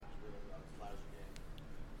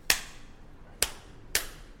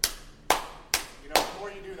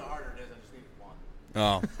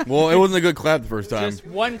Oh, well, it wasn't a good clap the first time. Just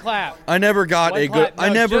one clap. I never got One a clap. good. No, I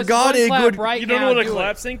never just got one a clap good. Right You don't now, know what a do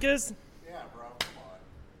clap it. sync is? Yeah, bro.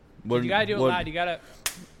 Come on. You gotta do it loud. You gotta.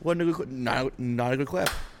 Wasn't a good. Not a good clap.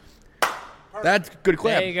 That's good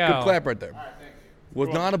clap. There you go. Good clap right there. Was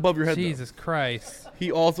not above your head. Jesus Christ. Though.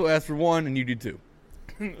 He also asked for one, and you did two.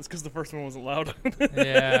 It's because the first one wasn't loud.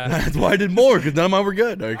 Yeah. That's why I did more, because none of mine were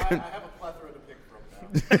good. I have a plethora to pick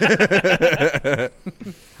from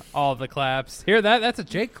now. All the claps. Hear that? That's a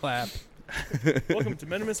Jake clap. Welcome to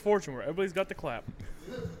Men of Misfortune, where everybody's got the clap.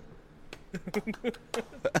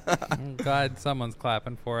 I'm glad someone's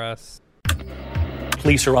clapping for us.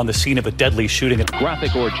 Police are on the scene of a deadly shooting at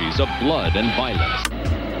Graphic orgies of blood and violence.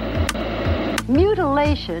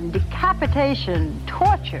 Mutilation, decapitation,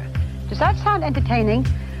 torture. Does that sound entertaining?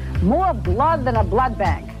 More blood than a blood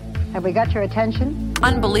bank. Have we got your attention?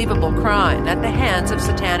 Unbelievable crime at the hands of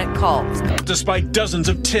satanic cults. Despite dozens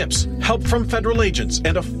of tips, help from federal agents,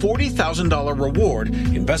 and a $40,000 reward,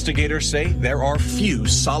 investigators say there are few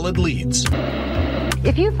solid leads.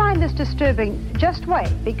 If you find this disturbing, just wait,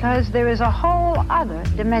 because there is a whole other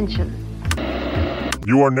dimension.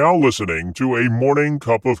 You are now listening to A Morning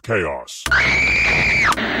Cup of Chaos.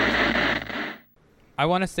 I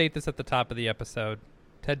want to state this at the top of the episode.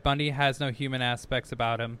 Ted Bundy has no human aspects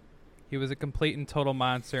about him. He was a complete and total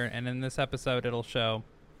monster, and in this episode it'll show.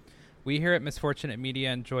 We here at Misfortunate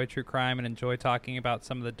Media enjoy true crime and enjoy talking about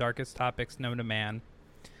some of the darkest topics known to man.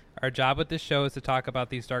 Our job with this show is to talk about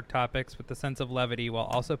these dark topics with a sense of levity while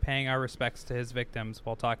also paying our respects to his victims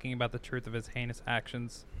while talking about the truth of his heinous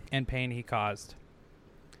actions and pain he caused.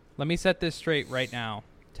 Let me set this straight right now.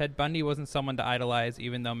 Ted Bundy wasn't someone to idolize,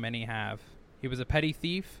 even though many have. He was a petty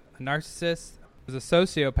thief, a narcissist, was a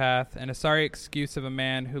sociopath, and a sorry excuse of a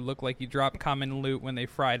man who looked like he dropped common loot when they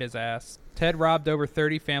fried his ass. Ted robbed over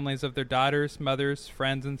 30 families of their daughters, mothers,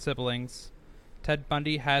 friends, and siblings. Ted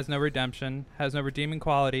Bundy has no redemption, has no redeeming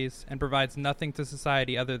qualities, and provides nothing to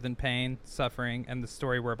society other than pain, suffering, and the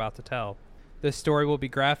story we're about to tell. This story will be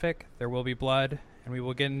graphic, there will be blood, and we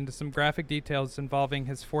will get into some graphic details involving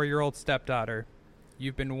his 4-year-old stepdaughter.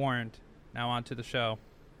 You've been warned. Now on to the show.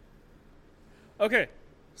 Okay,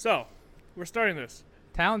 so we're starting this.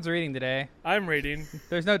 Talon's reading today. I'm reading.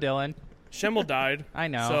 There's no Dylan. Schemmel died. I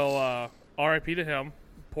know. So R.I.P. to him.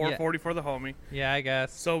 Poor 40 for the homie. Yeah, I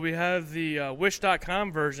guess. So we have the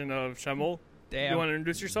Wish.com version of Schemmel. Damn. You want to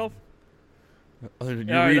introduce yourself? You're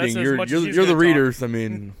Yeah, reading. that's as You're much as he's the gonna readers. I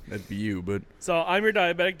mean, that'd be you, but So I'm your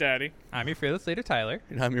diabetic daddy. I'm your fearless leader, Tyler.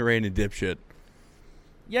 and I'm your reigning dipshit,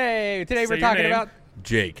 Yay! Today Say we're your talking name. about...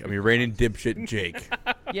 Jake. I'm your reigning dipshit, Jake.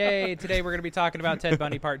 Yay! Today we're going to be talking about Ted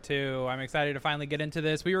Bundy Part 2. I'm excited to finally get into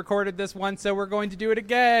this. We recorded this once, so we're going to do it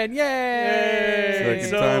again. Yay! Second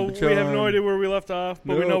So time we to have no charm. idea where we left off,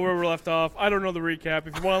 but we Nope. know where we left off. I don't know the recap.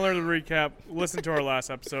 If you want to learn the recap, listen to our last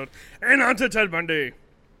episode. And on to Ted Bundy.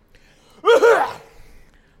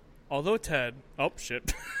 Although Ted... Oh,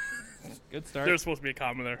 shit. Good start. There's supposed to be a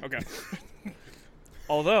comma there. Okay.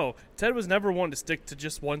 Although, Ted was never one to stick to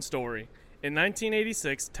just one story. In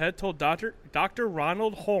 1986, Ted told Dr.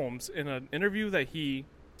 Ronald Holmes in an interview that he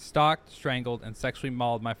Stalked, strangled, and sexually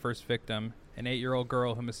mauled my first victim, an 8-year-old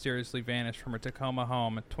girl who mysteriously vanished from her Tacoma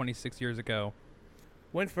home 26 years ago.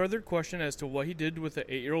 when further questioned as to what he did with the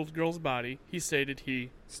 8-year-old girl's body, he stated he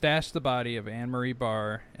stashed the body of Anne Marie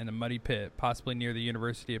Barr in a muddy pit, possibly near the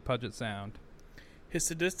University of Puget Sound. His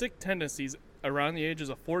sadistic tendencies around the ages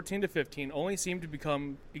of 14 to 15 only seemed to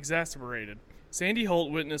become exacerbated. Sandy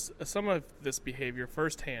Holt witnessed some of this behavior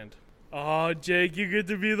firsthand. Oh, Jake, you get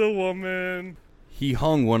to be the woman. He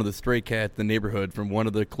hung one of the stray cats in the neighborhood from one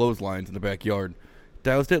of the clotheslines in the backyard,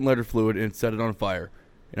 doused it in lighter fluid, and set it on fire,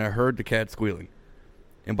 and I heard the cat squealing.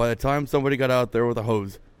 And by the time somebody got out there with a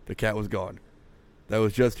hose, the cat was gone. That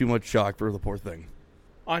was just too much shock for the poor thing.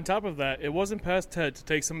 On top of that, it wasn't past Ted to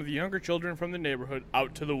take some of the younger children from the neighborhood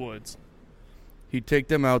out to the woods. He'd take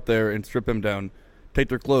them out there and strip them down. Take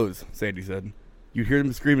their clothes, Sandy said. You'd hear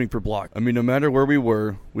them screaming for blocks. I mean, no matter where we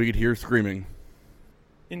were, we could hear screaming.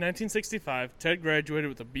 In 1965, Ted graduated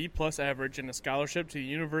with a B-plus average and a scholarship to the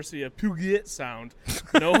University of Puget Sound.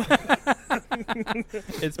 No,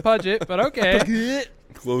 It's Puget, but okay.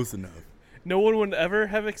 Close enough. no one would ever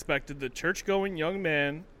have expected the church-going young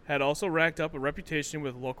man had also racked up a reputation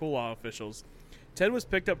with local law officials. Ted was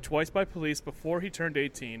picked up twice by police before he turned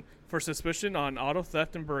 18 for suspicion on auto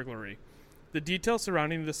theft and burglary. The details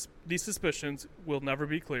surrounding these suspicions will never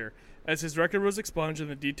be clear. As his record was expunged and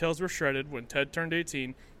the details were shredded when Ted turned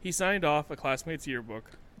 18, he signed off a classmate's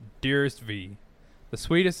yearbook. Dearest V, the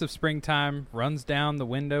sweetest of springtime runs down the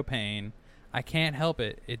window pane. I can't help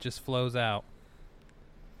it. It just flows out.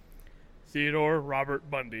 Theodore Robert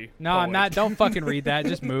Bundy. No, I'm poet. not. Don't fucking read that.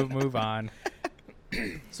 Just move on.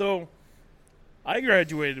 So, I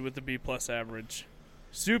graduated with a B+ average.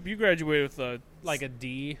 Soup, you graduated with a... Like a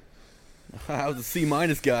D. I was a C-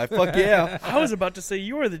 guy. Fuck yeah. I was about to say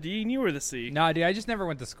you were the D and you were the C. No, dude, I just never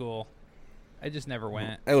went to school. I just never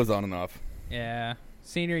went. It was on and off. Yeah.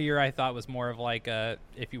 Senior year, I thought was more of like a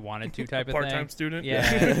if you wanted to type of thing. Part-time student?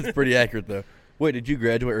 Yeah. That's pretty accurate, though. Wait, did you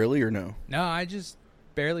graduate early or no? No, I just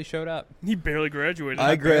barely showed up. He barely graduated.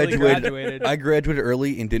 I barely graduated. I graduated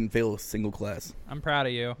early and didn't fail a single class. I'm proud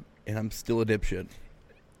of you. And I'm still a dipshit.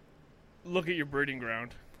 Look at your breeding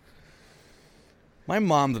ground. My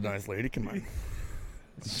mom's a nice lady. Come on.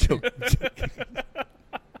 Joke.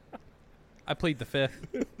 I plead the fifth.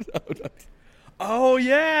 Oh,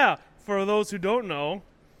 yeah. For those who don't know,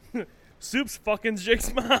 Soup's fucking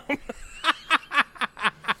Jake's mom.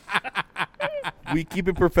 We keep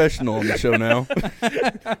it professional on the show now.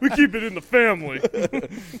 We keep it in the family.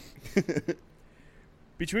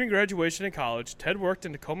 Between graduation and college, Ted worked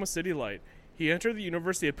in Tacoma City Light. He entered the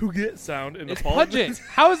University of Puget Sound in the It's fall. Puget.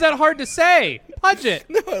 How is that hard to say? Puget.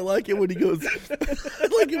 No, I like it when he goes. I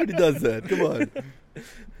like it when he does that. Come on.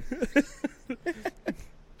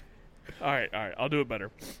 All right. I'll do it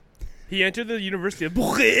better. He entered the University of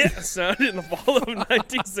Puget Sound in the fall of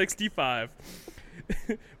 1965.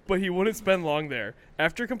 But he wouldn't spend long there.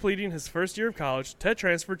 After completing his first year of college, Ted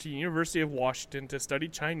transferred to the University of Washington to study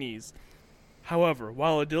Chinese. However,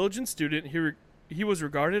 while a diligent student, he was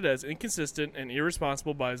regarded as inconsistent and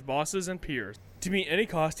irresponsible by his bosses and peers. To meet any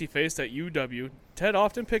cost he faced at UW, Ted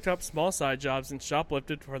often picked up small side jobs and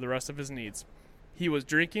shoplifted for the rest of his needs. He was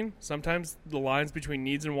drinking, sometimes the lines between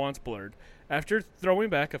needs and wants blurred. After throwing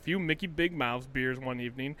back a few Mickey Big Mouth's beers one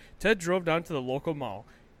evening, Ted drove down to the local mall.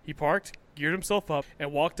 He parked, geared himself up,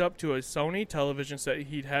 and walked up to a Sony television set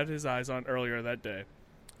he'd had his eyes on earlier that day.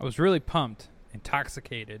 I was really pumped,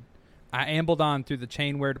 intoxicated. I ambled on through the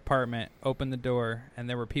chainware department, opened the door, and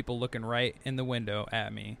there were people looking right in the window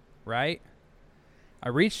at me. Right? I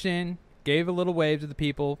reached in, gave a little wave to the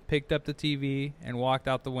people, picked up the TV, and walked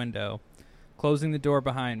out the window, closing the door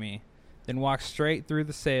behind me. Then walked straight through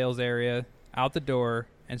the sales area, out the door,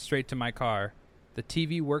 and straight to my car. The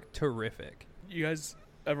TV worked terrific. You guys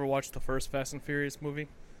ever watch the first Fast and Furious movie?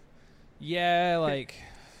 Yeah, like...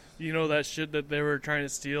 You know that shit that they were trying to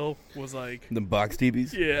steal was like... The box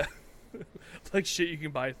TVs? Yeah. Like shit you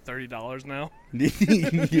can buy at $30 now. Yeah,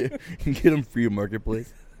 get them free at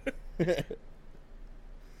Marketplace.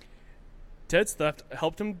 Ted's theft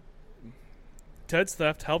helped That's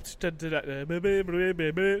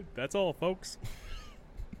all, folks.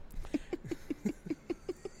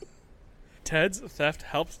 Ted's theft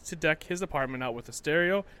helped to deck his apartment out with a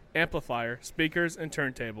stereo, amplifier, speakers, and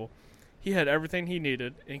turntable. He had everything he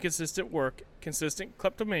needed: inconsistent work, consistent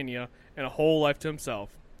kleptomania, and a whole life to himself.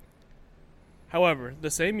 However, the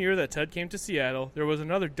same year that Ted came to Seattle, there was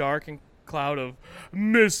another dark and cloud of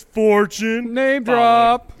misfortune. Name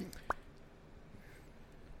drop.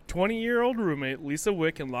 20-year-old roommate Lisa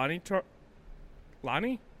Wick and Lonnie Turnbull.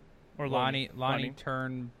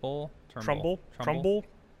 Trumbull.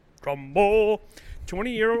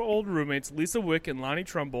 20-year-old roommates Lisa Wick and Lonnie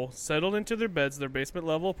Trumbull settled into their beds in their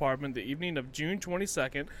basement-level apartment the evening of June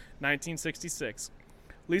 22nd, 1966.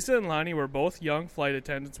 Lisa and Lonnie were both young flight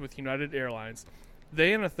attendants with United Airlines.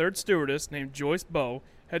 They and a third stewardess named Joyce Bowe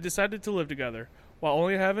had decided to live together. While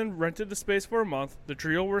only having rented the space for a month, the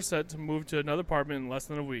trio were set to move to another apartment in less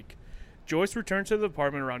than a week. Joyce returned to the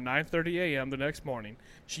apartment around 9:30 a.m. the next morning.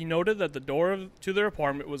 She noted that the door to their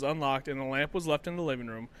apartment was unlocked and a lamp was left in the living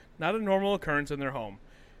room, not a normal occurrence in their home.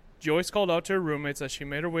 Joyce called out to her roommates as she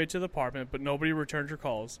made her way to the apartment, but nobody returned her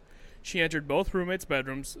calls. She entered both roommates'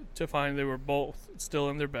 bedrooms to find they were both still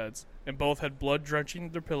in their beds, and both had blood drenching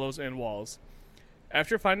their pillows and walls.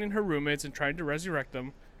 After finding her roommates and trying to resurrect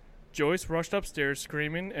them, Joyce rushed upstairs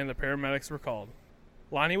screaming, and the paramedics were called.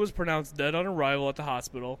 Lonnie was pronounced dead on arrival at the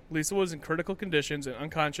hospital. Lisa was in critical conditions and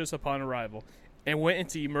unconscious upon arrival, and went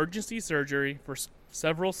into emergency surgery for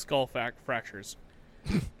several skull fractures.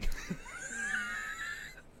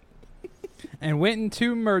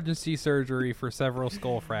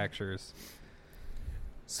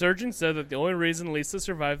 Surgeons said that the only reason Lisa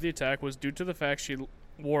survived the attack was due to the fact she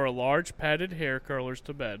wore a large padded hair curlers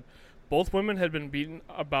to bed. Both women had been beaten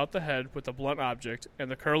about the head with a blunt object,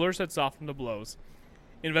 and the curlers had softened the blows.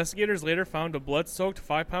 Investigators later found a blood-soaked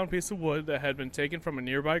 5-pound piece of wood that had been taken from a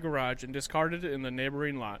nearby garage and discarded in the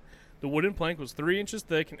neighboring lot. The wooden plank was 3 inches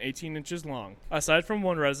thick and 18 inches long. Aside from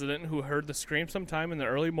one resident who heard the scream sometime in the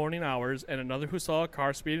early morning hours and another who saw a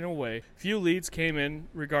car speeding away, few leads came in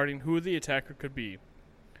regarding who the attacker could be.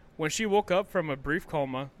 When she woke up from a brief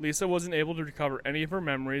coma, Lisa wasn't able to recover any of her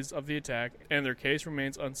memories of the attack, and their case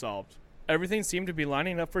remains unsolved. Everything seemed to be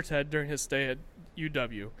lining up for Ted during his stay at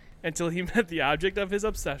UW, until he met the object of his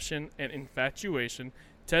obsession and infatuation.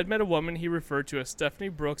 Ted met a woman he referred to as Stephanie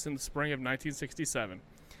Brooks in the spring of 1967.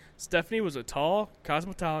 Stephanie was a tall,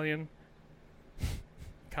 cosmopolitan,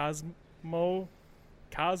 cosmopolitan.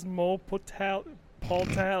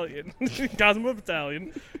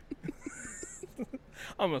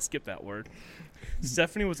 I'm going to skip that word.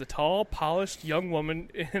 Stephanie was a tall, polished young woman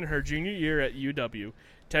in her junior year at UW.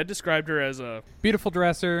 Ted described her as a beautiful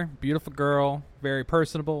dresser, beautiful girl, very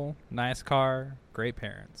personable, nice car, great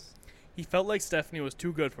parents. He felt like Stephanie was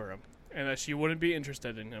too good for him, and that she wouldn't be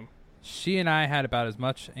interested in him. She and I had about as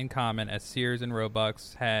much in common as Sears and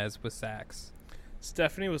Roebuck's has with Saks.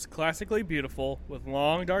 Stephanie was classically beautiful, with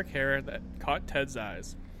long dark hair that caught Ted's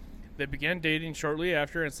eyes. They began dating shortly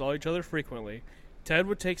after and saw each other frequently. Ted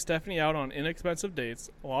would take Stephanie out on inexpensive dates,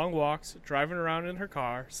 long walks, driving around in her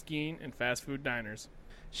car, skiing, and fast food diners.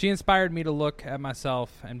 She inspired me to look at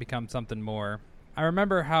myself and become something more. I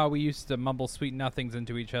remember how we used to mumble sweet nothings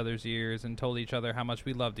into each other's ears and told each other how much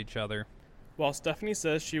we loved each other. While Stephanie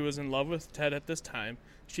says she was in love with Ted at this time,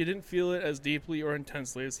 she didn't feel it as deeply or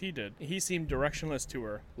intensely as he did. He seemed directionless to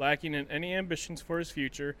her. Lacking in any ambitions for his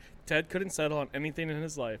future, Ted couldn't settle on anything in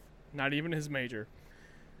his life, not even his major.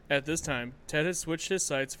 At this time, Ted had switched his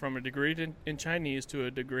sights from a degree in Chinese to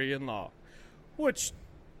a degree in law, which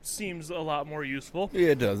seems a lot more useful. Yeah,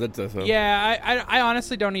 it does. That does. Yeah, I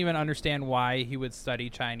honestly don't even understand why he would study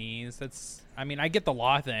Chinese. I get the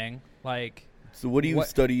law thing. So what do you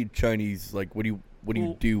study Chinese? Like, what do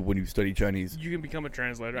you do when you study Chinese? You can become a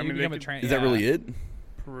translator. Is that really it?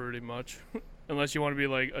 Pretty much, unless you want to be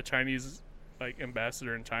like a Chinese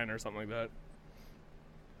ambassador in China or something like that.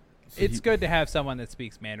 So it's good to have someone that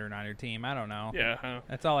speaks Mandarin on your team. I don't know. Yeah,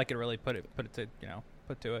 that's all I could really put to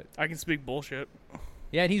it. I can speak bullshit.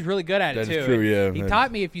 Yeah, and he's really good at it too. That's true. Yeah, he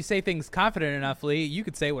taught me if you say things confident enough, Lee, you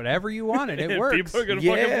could say whatever you want and it works. People are gonna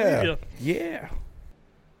fucking believe you. Yeah.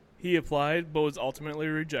 He applied, but was ultimately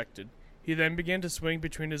rejected. He then began to swing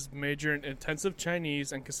between his major in intensive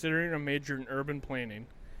Chinese and considering a major in urban planning.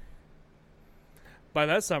 By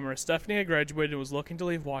that summer, Stephanie had graduated and was looking to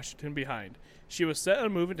leave Washington behind. She was set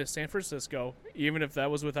on moving to San Francisco, even if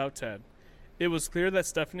that was without Ted. It was clear that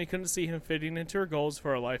Stephanie couldn't see him fitting into her goals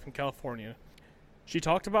for a life in California. She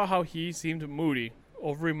talked about how he seemed moody,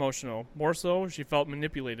 over-emotional. More so, she felt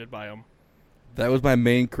manipulated by him. That was my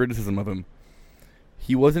main criticism of him.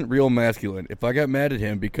 He wasn't real masculine. If I got mad at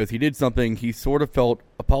him because he did something, he sort of felt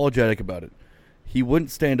apologetic about it. He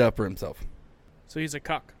wouldn't stand up for himself. So he's a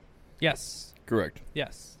cuck. Yes. Correct.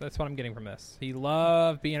 Yes, that's what I'm getting from this. He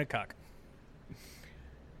loved being a cuck.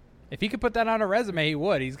 If he could put that on a resume, he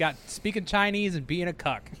would. He's got speaking Chinese and being a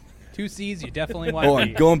cuck. 2 C's you definitely want to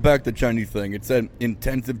be. Going back to the Chinese thing, it said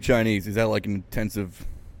intensive Chinese. Is that like an intensive...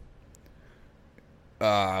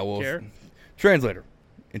 Care? Translator.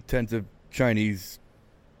 Intensive Chinese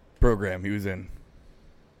program he was in.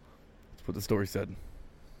 That's what the story said.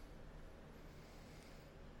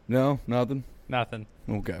 No? Nothing? Nothing.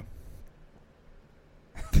 Okay.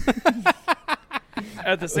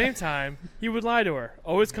 At the same time, he would lie to her,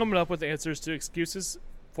 always coming up with answers to excuses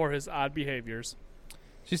for his odd behaviors.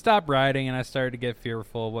 She stopped writing, and I started to get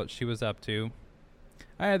fearful of what she was up to.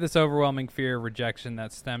 I had this overwhelming fear of rejection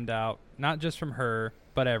that stemmed out, not just from her,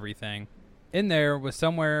 but everything. In there was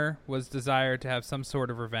desire to have some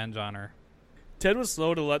sort of revenge on her. Ted was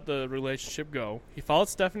slow to let the relationship go. He followed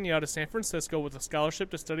Stephanie out of San Francisco with a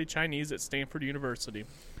scholarship to study Chinese at Stanford University.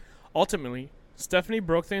 Ultimately, Stephanie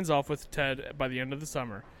broke things off with Ted by the end of the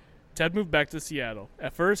summer. Ted moved back to Seattle.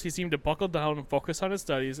 At first, he seemed to buckle down and focus on his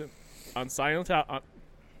studies on Scientology.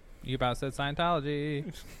 You about said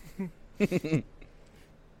Scientology.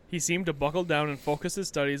 He seemed to buckle down and focus his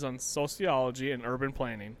studies on sociology and urban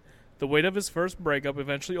planning. The weight of his first breakup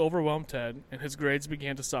eventually overwhelmed Ted, and his grades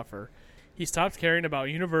began to suffer. He stopped caring about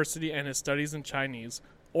university and his studies in Chinese,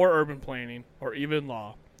 or urban planning, or even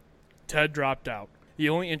law. Ted dropped out. The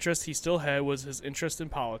only interest he still had was his interest in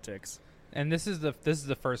politics. And this is the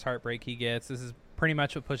first heartbreak he gets. This is pretty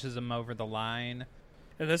much what pushes him over the line.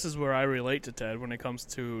 And this is where I relate to Ted when it comes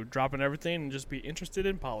to dropping everything and just be interested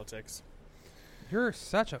in politics. You're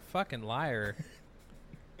such a fucking liar.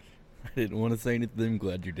 I didn't want to say anything. I'm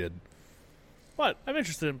glad you did. What? I'm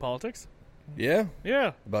interested in politics. Yeah?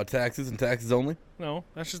 Yeah. About taxes and taxes only? No,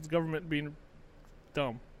 that's just the government being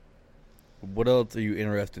dumb. What else are you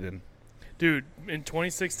interested in? Dude, in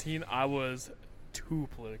 2016, I was too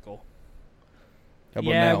political. How about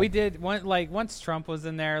yeah, now? we did. Once Trump was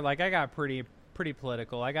in there, I got pretty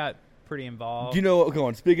political. I got pretty involved. You know, go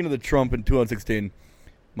on. Speaking of the Trump in 2016,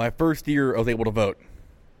 my first year I was able to vote,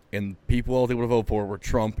 and people I was able to vote for were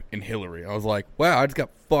Trump and Hillary. I was like, wow, I just got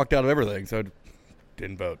fucked out of everything, so I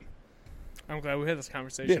didn't vote. I'm glad we had this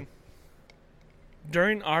conversation.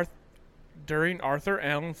 Yeah. During Arthur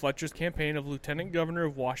Allen Fletcher's campaign of Lieutenant Governor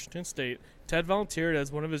of Washington State, Ted volunteered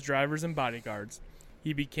as one of his drivers and bodyguards.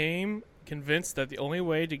 He became convinced that the only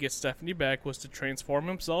way to get Stephanie back was to transform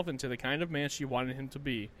himself into the kind of man she wanted him to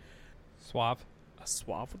be. Suave. A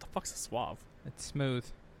suave? What the fuck's a suave? It's smooth.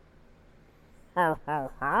 A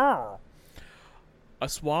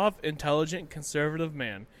suave, intelligent, conservative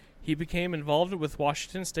man. He became involved with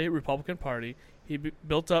Washington State Republican Party. He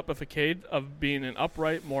built up a facade of being an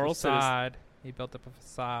upright, moral citizen. He built up a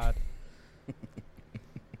facade.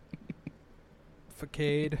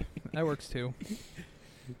 Facade. That works too.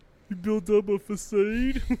 He built up a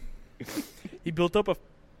facade. He built up a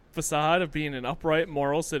facade of being an upright,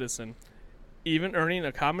 moral citizen, even earning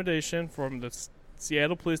accommodation from the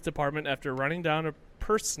Seattle Police Department after running down a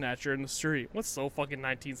purse snatcher in the street. What's so fucking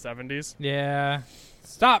 1970s? Yeah.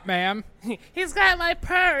 Stop, ma'am. He's got my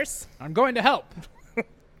purse. I'm going to help.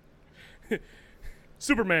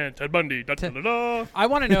 Superman, Ted Bundy. Da, da, da, da. I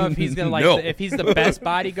want to know if he's gonna like No. if he's the best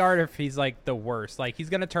bodyguard or if he's like the worst. Like he's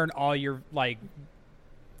gonna turn all your like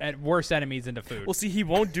at worst enemies into food. Well, see, he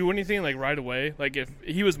won't do anything like right away. Like if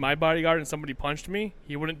he was my bodyguard and somebody punched me,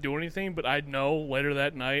 he wouldn't do anything. But I'd know later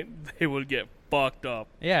that night they would get fucked up.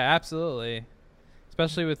 Yeah, absolutely.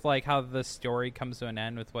 Especially with like how the story comes to an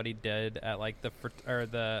end with what he did at like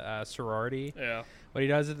the sorority. Yeah. What he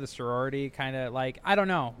does at the sorority, kind of like, I don't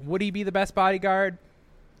know. Would he be the best bodyguard?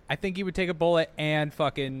 I think he would take a bullet and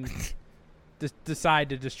fucking decide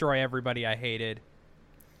to destroy everybody I hated.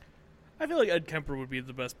 I feel like Ed Kemper would be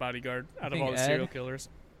the best bodyguard out of all the serial killers.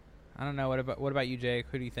 I don't know. What about you, Jake?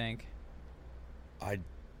 Who do you think? I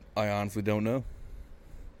honestly don't know.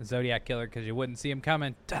 The Zodiac Killer, because you wouldn't see him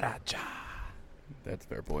coming. Ta-da-cha. That's a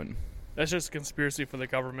fair point. That's just a conspiracy for the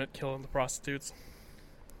government killing the prostitutes.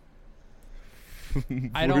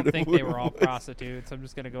 I don't think they were all prostitutes. I'm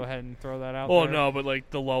just going to go ahead and throw that out there. Oh, no, but like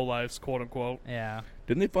the low lives, quote unquote. Yeah.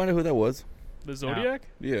 Didn't they find out who that was? The Zodiac?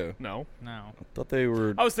 Yeah. No. No. I thought they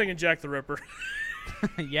were... I was thinking Jack the Ripper.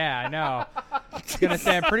 Yeah, I know. I was going to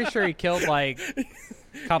say, I'm pretty sure he killed like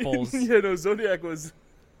couples. Yeah, no, Zodiac was...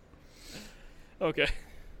 Okay.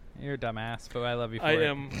 You're a dumbass, but I love you for I it.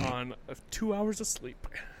 am on 2 hours of sleep.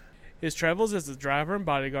 His travels as a driver and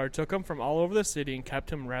bodyguard took him from all over the city and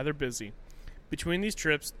kept him rather busy. Between these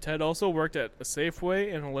trips, Ted also worked at a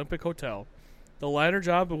Safeway and Olympic Hotel, the latter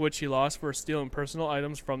job of which he lost for stealing personal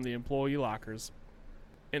items from the employee lockers.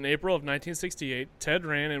 In April of 1968, Ted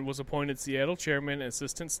ran and was appointed Seattle chairman and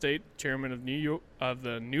assistant state chairman of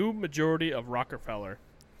the new majority of Rockefeller.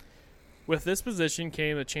 With this position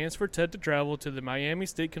came a chance for Ted to travel to the Miami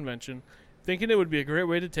State Convention. Thinking it would be a great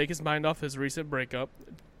way to take his mind off his recent breakup,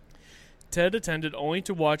 Ted attended only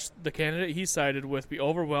to watch the candidate he sided with be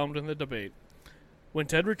overwhelmed in the debate. When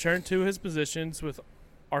Ted returned to his positions with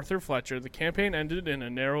Arthur Fletcher, the campaign ended in a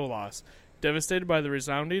narrow loss. Devastated by the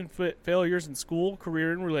resounding failures in school,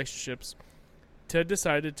 career, and relationships, Ted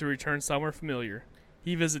decided to return somewhere familiar.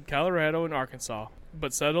 He visited Colorado and Arkansas,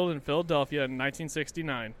 but settled in Philadelphia in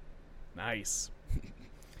 1969. Nice.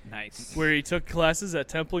 Nice. Where he took classes at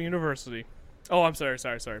Temple University. Oh, I'm sorry.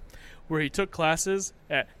 Where he took classes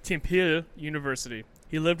at Temple University.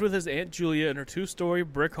 He lived with his Aunt Julia in her 2-story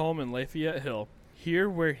brick home in Lafayette Hill. Here,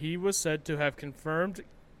 where he was said to have confirmed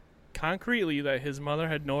concretely that his mother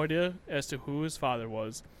had no idea as to who his father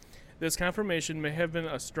was. This confirmation may have been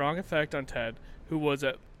a strong effect on Ted, who was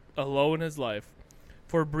at a low in his life.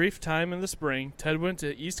 For a brief time in the spring, Ted went to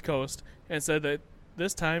the East Coast and said that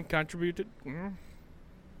this time contributed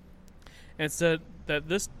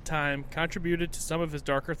to some of his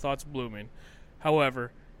darker thoughts blooming.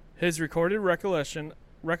 However, his recorded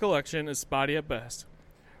recollection is spotty at best,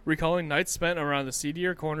 recalling nights spent around the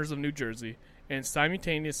seedier corners of New Jersey and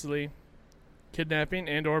simultaneously kidnapping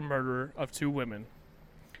and or murder of 2 women.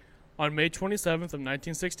 On May 27th of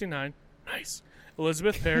 1969,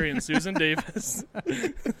 Elizabeth Perry and Susan Davis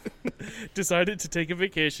decided to take a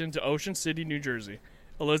vacation to Ocean City, New Jersey.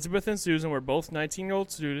 Elizabeth and Susan were both 19-year-old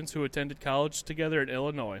students who attended college together in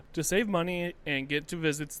Illinois. To save money and get to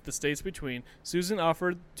visit the states between, Susan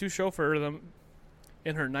offered to chauffeur them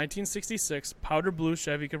in her 1966 powder blue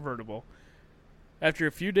Chevy convertible. After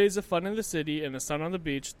a few days of fun in the city and the sun on the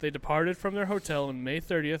beach, they departed from their hotel on May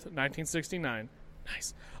 30th, 1969.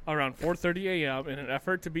 Around 4:30 a.m. in an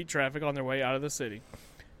effort to beat traffic on their way out of the city.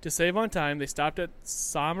 To save on time, they stopped at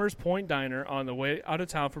Somers Point Diner on the way out of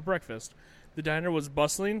town for breakfast. The diner was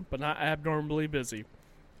bustling, but not abnormally busy.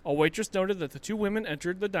 A waitress noted that the two women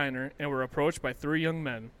entered the diner and were approached by 3 young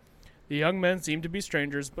men. The young men seemed to be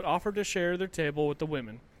strangers, but offered to share their table with the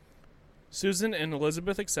women. Susan and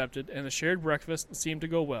Elizabeth accepted, and the shared breakfast seemed to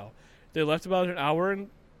go well. They left about an hour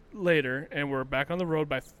later and were back on the road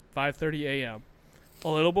by 5:30 a.m. A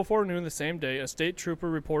little before noon the same day, a state trooper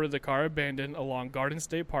reported the car abandoned along Garden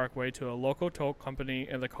State Parkway to a local tow company,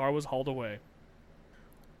 and the car was hauled away.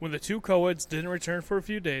 When the two co-eds didn't return for a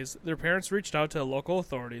few days, their parents reached out to the local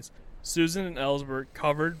authorities. Susan and Els were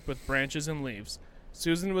covered with branches and leaves.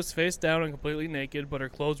 Susan was face down and completely naked, but her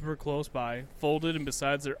clothes were close by, folded and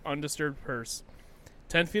besides her undisturbed purse.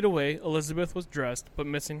 10 feet away, Elizabeth was dressed, but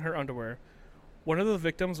missing her underwear. One of the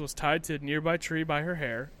victims was tied to a nearby tree by her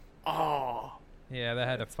hair. Oh, Yeah, that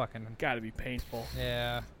had to fucking... gotta be painful.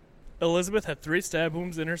 Yeah. Elizabeth had 3 stab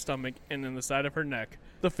wounds in her stomach and in the side of her neck.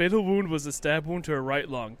 The fatal wound was a stab wound to her right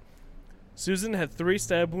lung. Susan had 3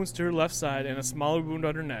 stab wounds to her left side and a smaller wound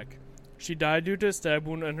on her neck. She died due to a stab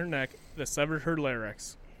wound on her neck that severed her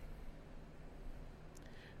larynx.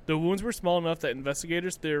 The wounds were small enough that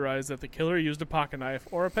investigators theorized that the killer used a pocket knife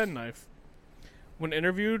or a penknife. When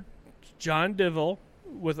interviewed, John Divil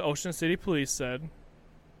with Ocean City Police said,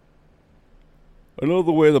 I know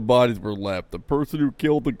the way the bodies were left. The person who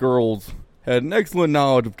killed the girls had an excellent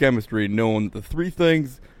knowledge of chemistry, knowing that the 3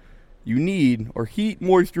 things you need are heat,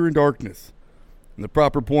 moisture, and darkness, and the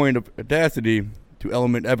proper point of audacity to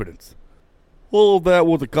element evidence. All of that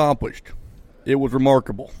was accomplished. It was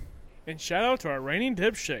remarkable. and shout out to our reigning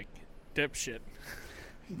dipshit.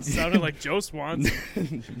 Sounded like Joe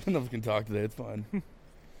Swanson. None of us can talk today. It's fine.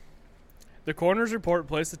 The coroner's report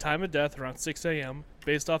placed the time of death around 6 a.m.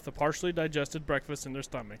 based off the partially digested breakfast in their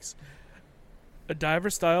stomachs. A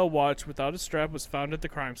diver-style watch without a strap was found at the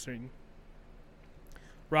crime scene.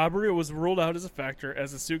 Robbery was ruled out as a factor,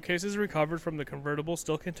 as the suitcases recovered from the convertible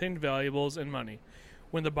still contained valuables and money.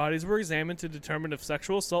 When the bodies were examined to determine if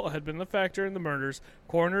sexual assault had been the factor in the murders,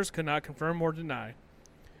 coroners could not confirm or deny.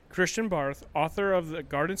 Christian Barth, author of the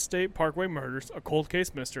Garden State Parkway Murders, a cold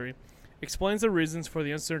case mystery, explains the reasons for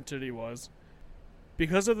the uncertainty was,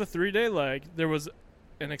 because of the 3-day lag, there was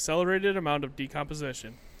an accelerated amount of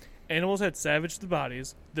decomposition. Animals had savaged the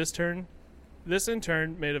bodies. This in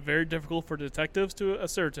turn made it very difficult for detectives to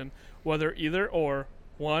ascertain whether either or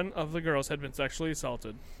one of the girls had been sexually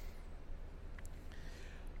assaulted.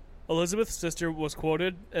 Elizabeth's sister was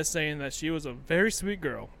quoted as saying that she was a very sweet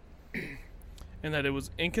girl and that it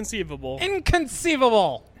was inconceivable.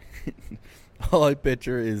 Inconceivable! All I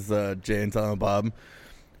picture is Jay and Silent Bob.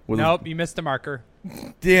 Nope, you missed the marker.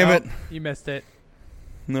 Damn Nope, it. You missed it.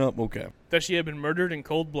 Nope, okay. That she had been murdered in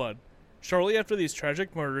cold blood. Shortly after these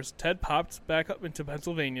tragic murders, Ted popped back up into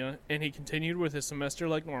Pennsylvania, and he continued with his semester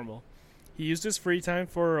like normal. He used his free time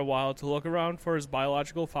for a while to look around for his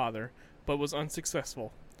biological father, but was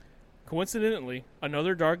unsuccessful. Coincidentally,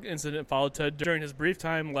 another dark incident followed Ted during his brief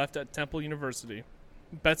time left at Temple University.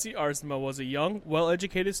 Betsy Arsma was a young,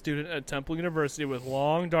 well-educated student at Temple University with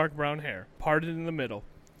long, dark brown hair, parted in the middle.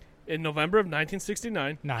 In November of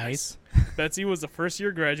 1969, Nice. Betsy was a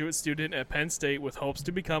first-year graduate student at Penn State with hopes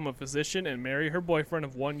to become a physician and marry her boyfriend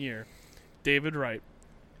of 1 year, David Wright.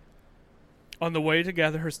 On the way to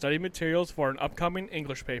gather her study materials for an upcoming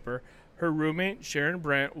English paper, her roommate, Sharon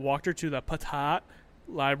Brandt, walked her to the pt2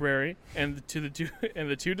 library, and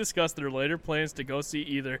the two discussed their later plans to go see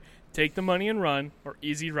either Take the Money and Run or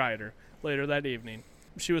Easy Rider later that evening.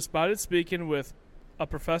 She was spotted speaking with a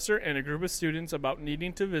professor and a group of students about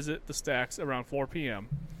needing to visit the stacks around 4 p.m.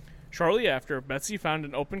 Shortly after, Betsy found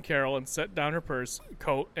an open carrel and set down her purse,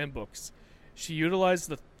 coat, and books. She utilized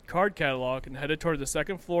the card catalog and headed toward the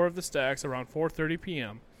second floor of the stacks around 4:30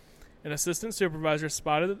 p.m. An assistant supervisor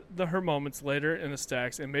spotted her moments later in the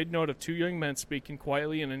stacks and made note of 2 young men speaking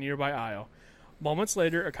quietly in a nearby aisle. Moments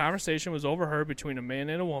later, a conversation was overheard between a man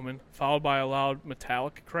and a woman, followed by a loud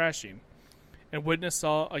metallic crashing. And witness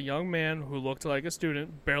saw a young man who looked like a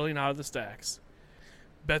student barreling out of the stacks.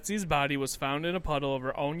 Betsy's body was found in a puddle of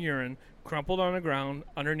her own urine, crumpled on the ground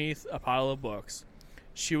underneath a pile of books.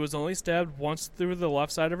 She was only stabbed once through the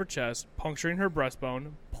left side of her chest, puncturing her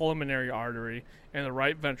breastbone, pulmonary artery, and the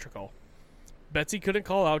right ventricle. Betsy couldn't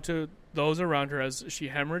call out to those around her as she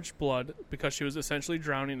hemorrhaged blood because she was essentially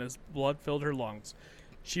drowning as blood filled her lungs.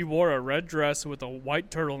 She wore a red dress with a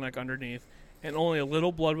white turtleneck underneath, and only a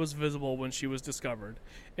little blood was visible when she was discovered.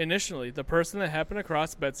 Initially, the person that happened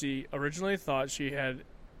across Betsy originally thought she had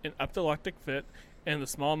an epileptic fit, and the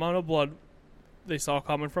small amount of blood they saw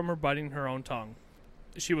coming from her biting her own tongue.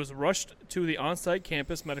 She was rushed to the on-site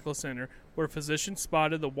campus medical center, where physicians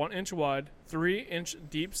spotted the 1-inch wide, 3-inch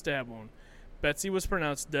deep stab wound. Betsy was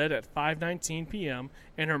pronounced dead at 5:19 p.m.,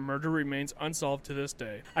 and her murder remains unsolved to this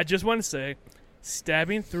day. I just want to say,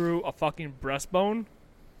 stabbing through a fucking breastbone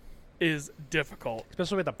is difficult.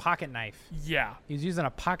 Especially with a pocket knife. Yeah. He's using a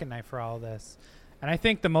pocket knife for all of this. And I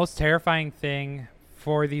think the most terrifying thing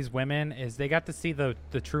for these women is they got to see the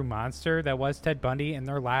true monster that was Ted Bundy in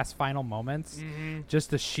their last final moments. Mm-hmm. Just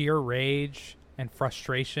the sheer rage and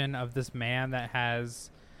frustration of this man that has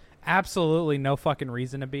absolutely no fucking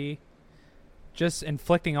reason to be. Just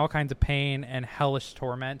inflicting all kinds of pain and hellish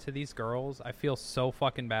torment to these girls. I feel so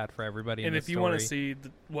fucking bad for everybody in this story. And if you want to see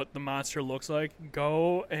what the monster looks like,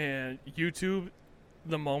 go and YouTube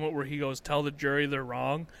the moment where he goes, "Tell the jury they're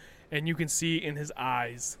wrong," and you can see in his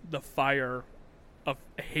eyes the fire of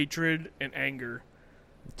hatred and anger.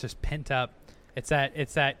 Just pent up. It's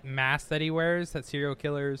that mask that he wears that serial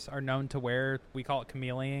killers are known to wear. We call it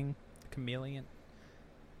chameleon.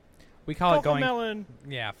 We call it going. Melon.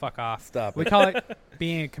 Yeah, fuck off. Stop We it. call it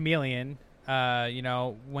being a chameleon.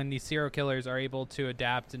 When these serial killers are able to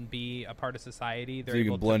adapt and be a part of society, they're So you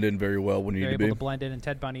able can blend in very well when you they're need to able be. to blend in. And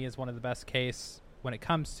Ted Bundy is one of the best case when it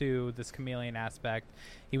comes to this chameleon aspect.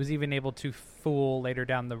 He was even able to fool later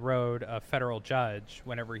down the road a federal judge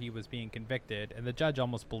whenever he was being convicted, and the judge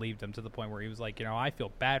almost believed him to the point where he was like, I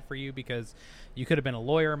feel bad for you because you could have been a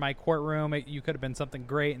lawyer in my courtroom. You could have been something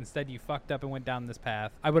great. Instead, you fucked up and went down this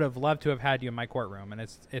path. I would have loved to have had you in my courtroom, and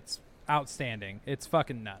it's outstanding. It's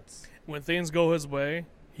fucking nuts. When things go his way,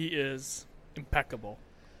 he is impeccable.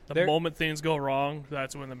 The moment things go wrong,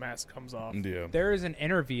 that's when the mask comes off. Yeah. There is an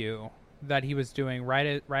interview that he was doing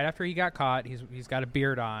right after he got caught. He's got a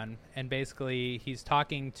beard on, and basically he's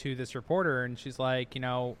talking to this reporter, and she's like,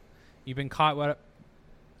 you've been caught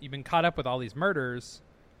up with all these murders,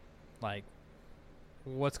 like,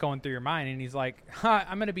 what's going through your mind? And he's like,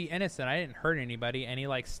 I'm gonna be innocent, I didn't hurt anybody. And he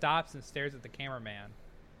like stops and stares at the cameraman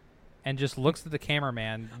and just looks at the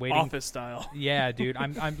cameraman waiting. Office style. Yeah, dude.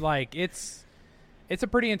 I'm like, it's a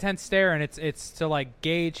pretty intense stare, and it's to like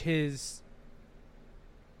gauge his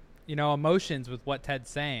emotions with what Ted's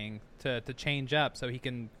saying to change up so he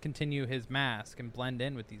can continue his mask and blend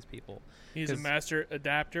in with these people. He's a master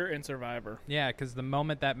adapter and survivor. Yeah, because the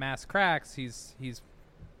moment that mask cracks, he's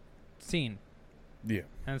seen. Yeah.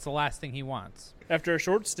 And it's the last thing he wants. After a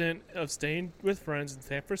short stint of staying with friends in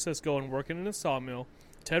San Francisco and working in a sawmill,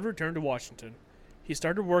 Ted returned to Washington. He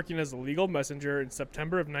started working as a legal messenger in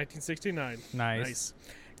September of 1969. Nice.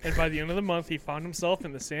 And by the end of the month, he found himself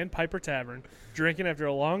in the Sandpiper Tavern, drinking after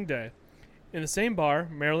a long day. In the same bar,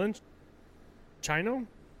 Marilyn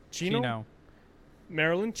Chino,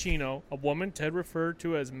 a woman Ted referred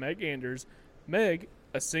to as Meg Anders. Meg,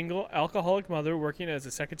 a single alcoholic mother working as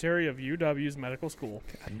a secretary of UW's medical school.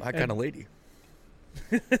 My kind of lady.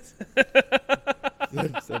 Is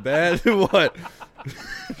that bad? What?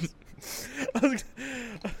 I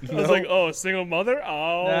was like, oh, a single mother?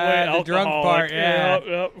 Oh, wait, the alcoholic. drunk part, yeah.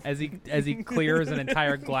 Yep. As he clears an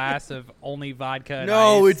entire glass of only vodka. And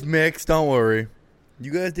No, ice. it's mixed. Don't worry.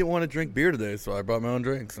 You guys didn't want to drink beer today, so I brought my own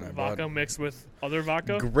drinks. And I Vodka mixed with other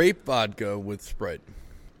vodka? bought grape vodka with Sprite.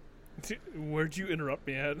 Where'd you interrupt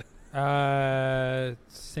me at?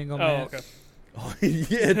 Single Oh, man. okay. Oh,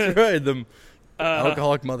 yeah, that's right. The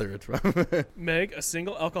alcoholic mother. It's right. Meg, a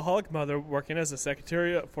single alcoholic mother working as a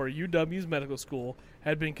secretary for UW's medical school,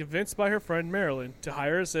 had been convinced by her friend Marilyn to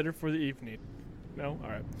hire a sitter for the evening. No? All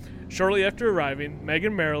right. Shortly after arriving, Meg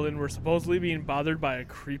and Marilyn were supposedly being bothered by a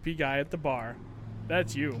creepy guy at the bar.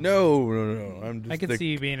 That's you. No. I'm just I can see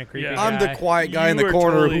you being a creepy Yeah. guy. I'm the quiet guy You in the were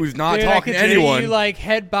corner totally- who's not Dude, I talking could to see anyone. You like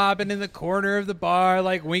head bobbing in the corner of the bar,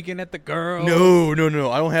 like winking at the girl. No. I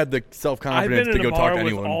don't have the I've self-confidence been in to a go talk bar to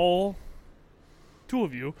with anyone. all two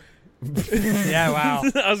of you. Yeah, wow.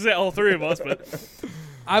 I was saying all three of us, but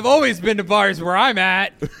I've always been to bars where I'm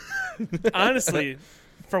at. honestly,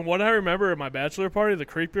 from what I remember at my bachelor party, the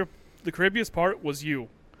creepiest part was you.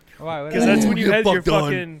 Why? Because that's when you get had your fucked on.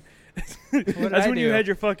 fucking. What did That's I when do? you had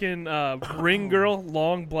your fucking ring girl,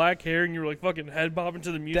 long black hair, and you were like fucking head bobbing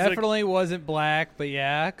to the music. Definitely wasn't black, but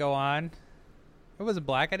yeah, go on. It wasn't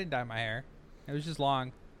black. I didn't dye my hair. It was just long.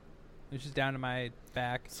 It was just down to my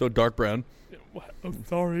back. So dark brown. I'm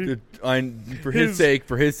sorry. For his sake,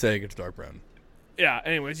 it's dark brown. Yeah.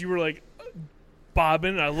 Anyways, you were like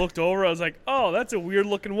bobbing, and I looked over. I was like, "Oh, that's a weird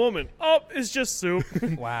looking woman." Oh, it's just soup.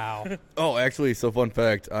 Wow. Oh, actually, so fun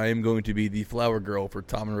fact, I am going to be the flower girl for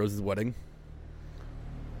Tom and Rose's wedding.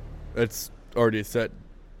 It's already set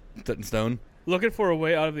in stone. Looking for a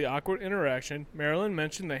way out of the awkward interaction, Marilyn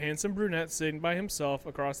mentioned the handsome brunette sitting by himself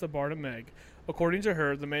across the bar to Meg. According to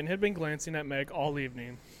her, the man had been glancing at Meg all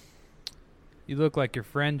evening. You look like your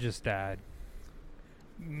friend just died.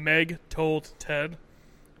 Meg told Ted.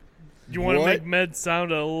 You want to What? make Med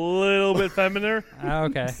sound a little bit feminine?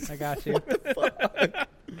 Okay, I got you.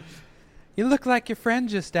 You look like your friend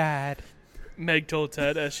just died. Meg told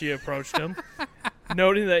Ted as she approached him,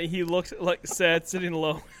 noting that he looked like sad sitting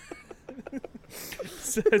alone.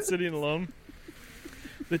 Sad sitting alone.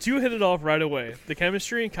 The two hit it off right away. The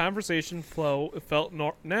chemistry and conversation flow felt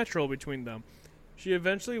natural between them. She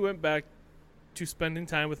eventually went back to spending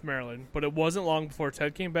time with Marilyn, but it wasn't long before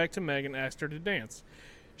Ted came back to Meg and asked her to dance.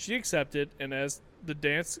 She accepted, and as the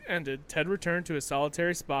dance ended, Ted returned to his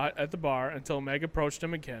solitary spot at the bar until Meg approached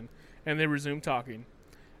him again, and they resumed talking.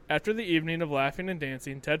 After the evening of laughing and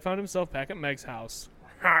dancing, Ted found himself back at Meg's house.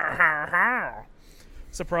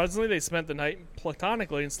 Surprisingly, they spent the night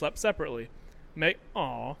platonically and slept separately. Meg,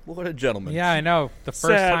 aw. What a gentleman. Yeah, I know. The first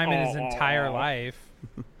Sad, time in his aw. entire life.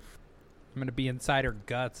 I'm going to be inside her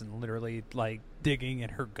guts and literally, like, digging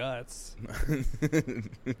in her guts.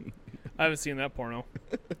 I haven't seen that porno.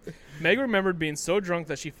 Meg remembered being so drunk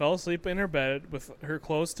that she fell asleep in her bed with her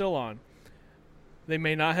clothes still on. They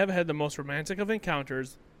may not have had the most romantic of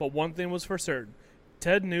encounters, but one thing was for certain.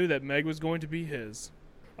 Ted knew that Meg was going to be his.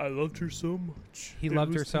 I loved her so much. He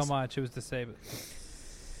loved her so much, it was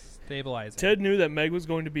destabilizing. Ted knew that Meg was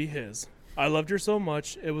going to be his. I loved her so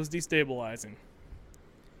much, it was destabilizing.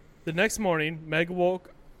 The next morning, Meg awoke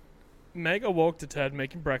to Ted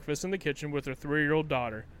making breakfast in the kitchen with her 3-year-old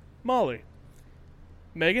daughter, Molly.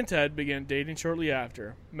 Meg and Ted began dating shortly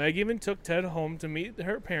after. Meg even took Ted home to meet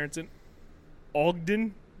her parents in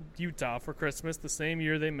Ogden, Utah for Christmas the same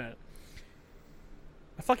year they met.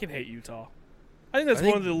 I fucking hate Utah. I think that's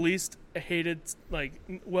one of the least hated, like,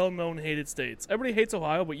 well-known hated states. Everybody hates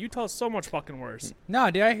Ohio, but Utah's so much fucking worse.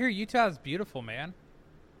 No, dude, I hear Utah's beautiful, man.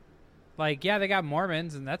 Like, yeah, they got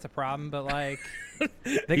Mormons, and that's a problem, but, like,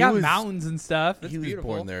 they got mountains and stuff. It's He was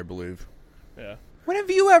beautiful. born there, I believe. Yeah. When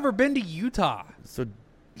have you ever been to Utah? So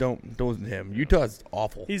don't listen to him. Utah's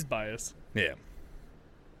awful. He's biased. Yeah.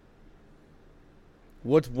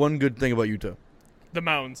 What's one good thing about Utah? The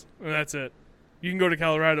mountains. And that's it. You can go to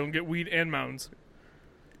Colorado and get weed and mountains.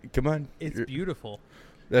 Come on. It's beautiful.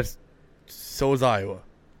 So is Iowa.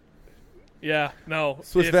 Yeah, no.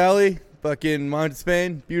 Swiss Valley, fucking Mountain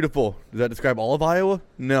Spain, beautiful. Does that describe all of Iowa?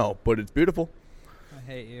 No, but it's beautiful. I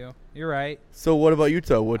hate you. You're right. So what about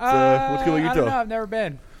Utah? What's good about Utah? I don't know. I've never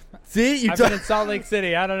been. See, Utah. I've been in Salt Lake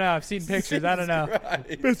City. I don't know. I've seen pictures. I don't know.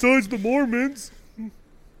 Besides the Mormons.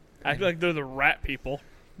 Act like they're the rat people.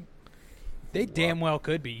 They damn well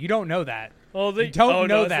could be. You don't know that. Oh, they You don't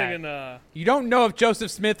know I was that. thinking, You don't know if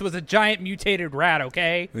Joseph Smith was a giant mutated rat,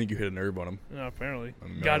 okay? I think you hit a nerve on him. no, apparently.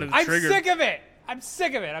 No. Got it I'm triggered. sick of it. I'm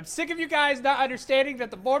sick of it. I'm sick of you guys not understanding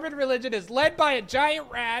that the Mormon religion is led by a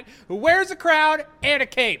giant rat who wears a crown and a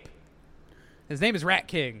cape. His name is Rat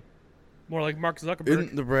King. More like Mark Zuckerberg.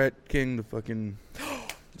 Isn't the Rat King the fucking...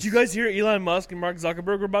 Did you guys hear Elon Musk and Mark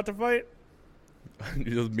Zuckerberg were about to fight?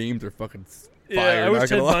 Those memes are fucking fire. Yeah, I wish not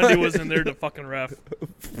Ted gonna lie. Bundy was in there to fucking ref.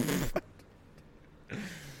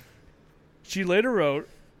 She later wrote,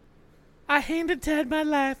 I handed Ted my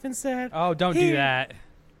life and said... Oh, don't do that.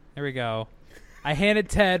 There we go. I handed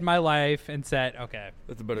Ted my life and said, okay.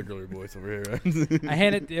 That's a better girly voice over here. I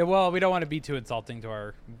handed, well, we don't want to be too insulting to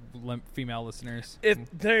our female listeners. If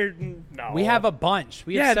they're... No. We have a bunch.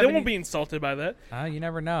 We Yeah, have they 70 won't be insulted by that. You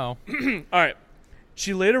never know. All right.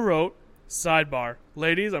 She later wrote, sidebar,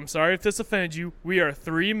 ladies, I'm sorry if this offends you. We are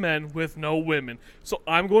 3 men with no women. So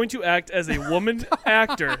I'm going to act as a woman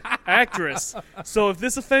actress. So if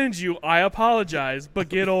this offends you, I apologize, but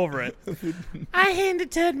get over it. I handed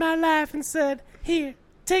Ted my life and said, here,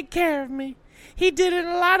 take care of me. He did it in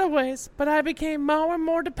a lot of ways, but I became more and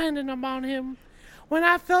more dependent upon him. When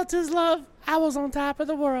I felt his love, I was on top of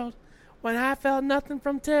the world. When I felt nothing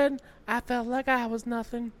from Ted, I felt like I was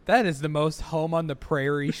nothing. That is the most home on the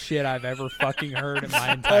prairie shit I've ever fucking heard in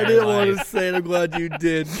my entire I didn't life. want to say it. I'm glad you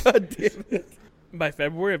did. God damn it. By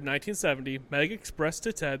February of 1970, Meg expressed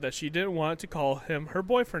to Ted that she didn't want to call him her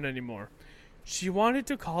boyfriend anymore. She wanted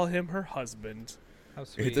to call him her husband. How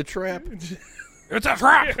sweet. It's a trap. It's a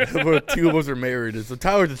trap! But 2 of us are married. So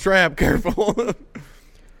Tyler's a trap. Careful.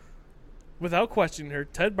 Without questioning her,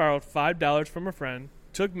 Ted borrowed $5 from a friend,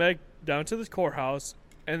 took Meg down to the courthouse,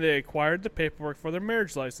 and they acquired the paperwork for their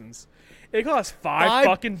marriage license. It cost $5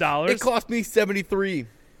 fucking dollars. It cost me $73.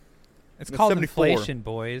 It's called 74. inflation,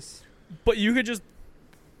 boys. But you could just...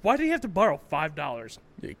 Why do you have to borrow $5?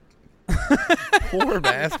 Poor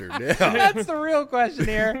bastard. Yeah. That's the real question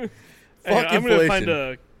here. Hang on, I'm going to inflation. find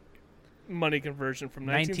a money conversion from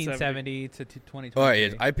 1970 to 2020. All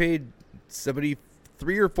right, I paid $73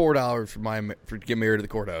 or $4 for to get married to the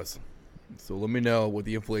courthouse. So let me know what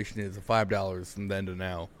the inflation is of $5 from then to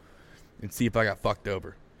now, and see if I got fucked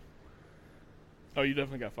over. Oh, you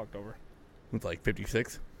definitely got fucked over. It's like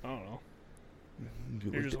 56. I don't know.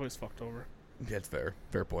 You're just always fucked over. That's fair.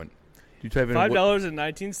 Fair point. You type in $5 in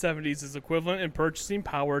 1970s is equivalent in purchasing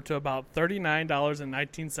power to about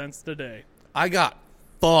 $39.19 today. I got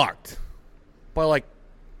fucked by like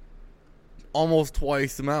almost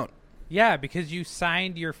twice the amount. Yeah, because you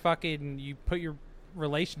signed you put your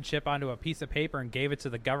relationship onto a piece of paper and gave it to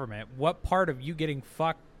the government. What part of you getting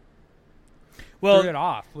fucked threw it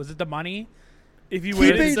off? Was it the money? If you He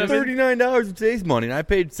waited paid $39 in today's money, and I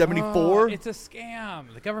paid $74. Oh, it's a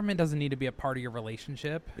scam. The government doesn't need to be a part of your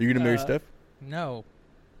relationship. Are you gonna marry Steph? No.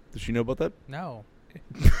 Does she know about that? No.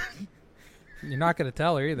 You're not gonna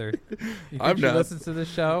tell her either. You think I'm she not. listens to this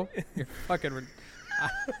show? You're fucking.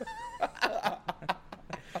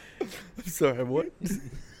 I'm sorry, what?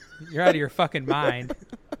 You're out of your fucking mind.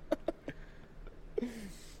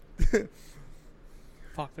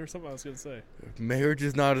 Fuck, there's something I was going to say. Marriage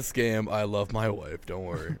is not a scam. I love my wife. Don't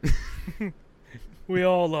worry. We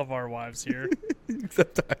all love our wives here.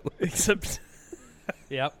 Except Tyler. Except.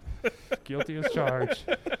 Yep. Guilty as charged.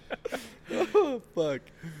 Oh, fuck.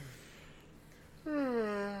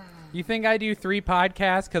 You think I do 3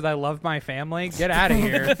 podcasts because I love my family? Get out of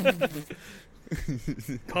here.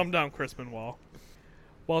 Calm down, Crispin Wall.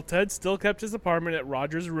 While Ted still kept his apartment at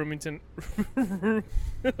Rogers Roomington...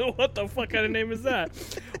 What the fuck kind of name is that?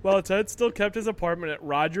 While Ted still kept his apartment at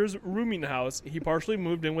Rogers Rooming House, he partially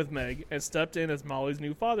moved in with Meg and stepped in as Molly's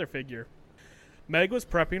new father figure. Meg was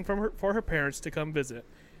prepping for her parents to come visit.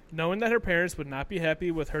 Knowing that her parents would not be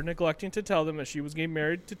happy with her neglecting to tell them that she was getting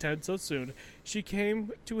married to Ted so soon, she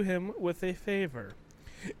came to him with a favor.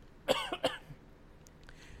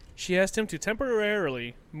 She asked him to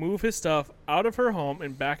temporarily move his stuff out of her home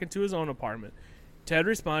and back into his own apartment. Ted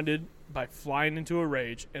responded by flying into a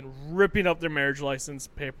rage and ripping up their marriage license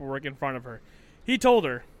paperwork in front of her. He told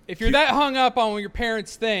her, If you're that hung up on what your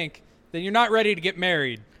parents think, then you're not ready to get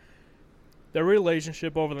married. Their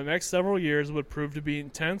relationship over the next several years would prove to be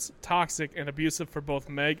intense, toxic, and abusive for both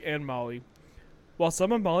Meg and Molly. While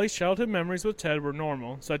some of Molly's childhood memories with Ted were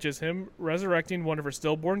normal, such as him resurrecting one of her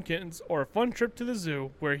stillborn kittens or a fun trip to the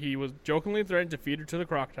zoo where he was jokingly threatened to feed her to the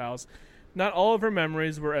crocodiles, not all of her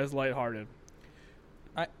memories were as lighthearted.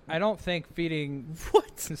 I don't think feeding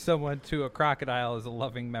someone to a crocodile is a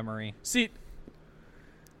loving memory. See,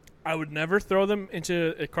 I would never throw them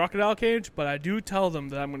into a crocodile cage, but I do tell them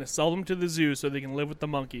that I'm going to sell them to the zoo so they can live with the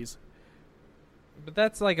monkeys. But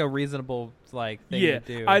that's like a reasonable thing to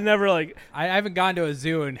do. I never I haven't gone to a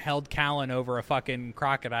zoo and held Callan over a fucking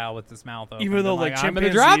crocodile with his mouth open. Even though I'm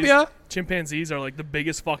gonna drop ya. Chimpanzees are like the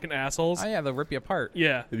biggest fucking assholes. Oh yeah, they'll rip you apart.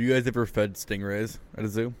 Yeah. Have you guys ever fed stingrays at a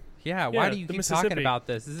zoo? Yeah. Why do you keep talking about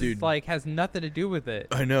this? This is has nothing to do with it.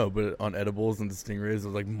 I know, but on edibles and the stingrays,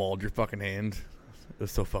 it mauled your fucking hand. It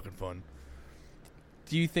was so fucking fun.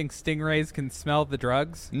 Do you think stingrays can smell the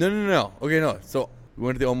drugs? No. Okay, no. So we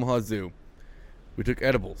went to the Omaha Zoo. We took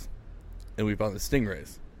edibles, and we found the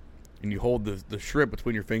stingrays. And you hold the shrimp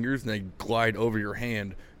between your fingers, and they glide over your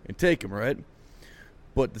hand and take them, right?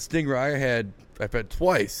 But the stingray I've had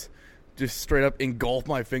twice, just straight up engulfed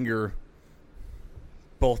my finger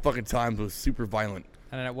both fucking times. It was super violent.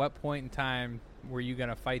 And at what point in time were you going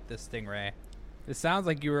to fight this stingray? It sounds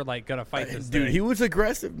like you were going to fight this dude, thing. he was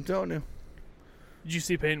aggressive, I'm telling you. Did you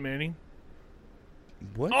see Peyton Manning?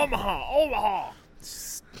 What? Omaha!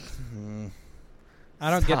 I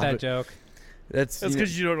don't get that joke. That's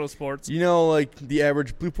because you don't know sports. You know, the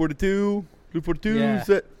average Blue 42 Yeah.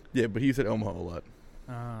 set. Yeah, but he said Omaha a lot.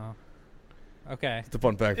 Oh. Okay. It's a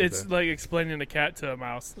fun fact. It's like explaining a cat to a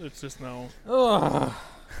mouse. It's just no. Ugh.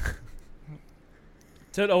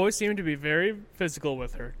 Ted always seemed to be very physical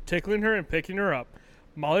with her, tickling her and picking her up.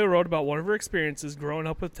 Molly wrote about one of her experiences growing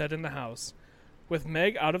up with Ted in the house. With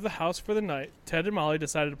Meg out of the house for the night, Ted and Molly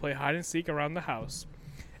decided to play hide and seek around the house.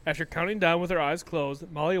 After counting down with her eyes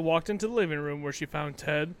closed, Molly walked into the living room where she found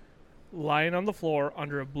Ted lying on the floor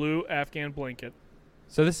under a blue Afghan blanket.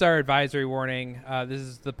 So this is our advisory warning. This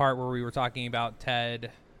is the part where we were talking about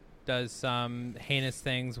Ted does some heinous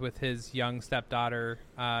things with his young stepdaughter.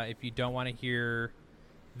 If you don't want to hear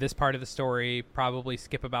this part of the story, probably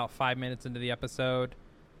skip about 5 minutes into the episode.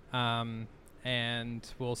 And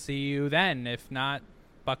we'll see you then. If not,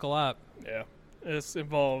 buckle up. Yeah. This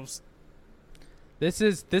involves...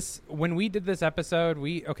 When we did this episode,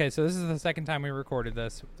 so this is the second time we recorded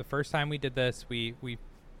this. The first time we did this, we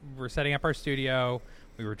were setting up our studio.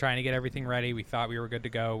 We were trying to get everything ready. We thought we were good to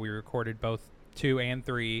go. We recorded both 2 and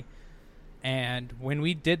 3. And when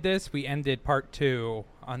we did this, we ended part 2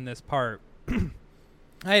 on this part. I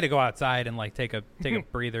had to go outside and take a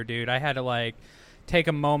breather, dude. I had to take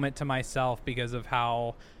a moment to myself because of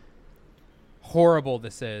how horrible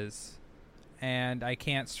this is. And I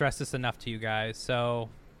can't stress this enough to you guys. So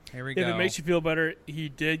here we go. If it makes you feel better, he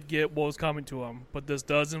did get what was coming to him. But this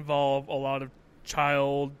does involve a lot of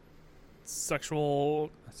child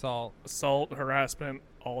sexual assault, harassment,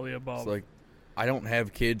 all the above. It's like, I don't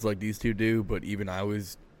have kids like these two do, but even I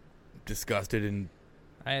was disgusted, and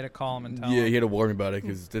I had to call him and tell him. Yeah, he had to warn me about it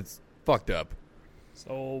because it's fucked up.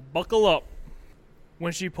 So buckle up.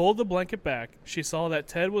 When she pulled the blanket back, she saw that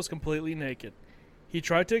Ted was completely naked. He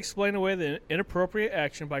tried to explain away the inappropriate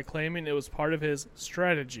action by claiming it was part of his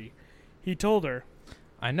strategy. He told her,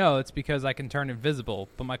 I know it's because I can turn invisible,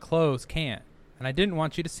 but my clothes can't, and I didn't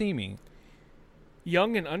want you to see me.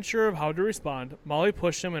 Young and unsure of how to respond, Molly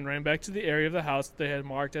pushed him and ran back to the area of the house that they had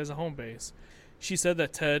marked as a home base. She said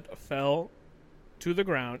that Ted fell to the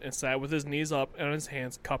ground and sat with his knees up and his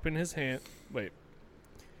hands cupping his hand.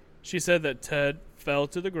 She said that Ted fell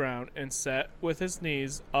to the ground and sat with his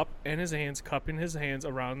knees up and his hands cupping his hands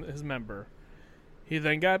around his member. He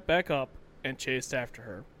then got back up and chased after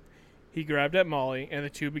her. He grabbed at Molly and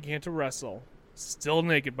the two began to wrestle. Still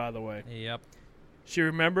naked, by the way. Yep. She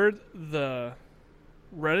remembered the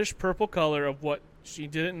reddish-purple color of what she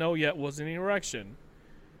didn't know yet was an erection.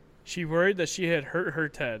 She worried that she had hurt her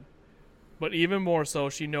Ted, but even more so,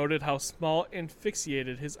 she noted how small and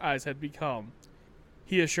fixated his eyes had become.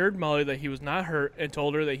 He assured Molly that he was not hurt and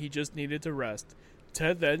told her that he just needed to rest.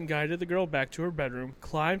 Ted then guided the girl back to her bedroom,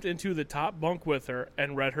 climbed into the top bunk with her,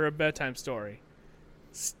 and read her a bedtime story.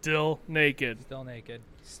 Still naked. Still naked.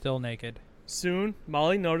 Still naked. Soon,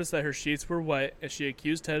 Molly noticed that her sheets were wet, and she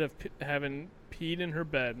accused Ted of having peed in her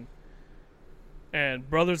bed. And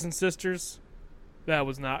brothers and sisters, that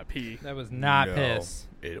was not pee. That was not No, piss.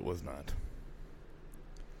 It was not.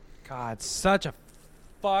 God, such a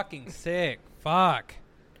fucking sick fuck.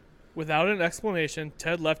 Without an explanation,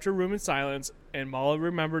 Ted left her room in silence, and Molly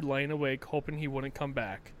remembered laying awake, hoping he wouldn't come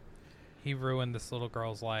back. He ruined this little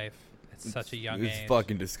girl's life at such a young age. It's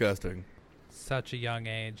fucking disgusting. Such a young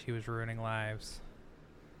age. He was ruining lives.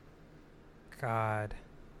 God.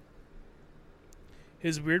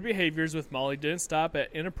 His weird behaviors with Molly didn't stop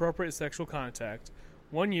at inappropriate sexual contact.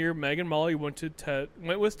 One year, Meg and Molly went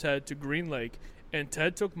with Ted to Green Lake, and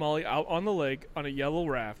Ted took Molly out on the lake on a yellow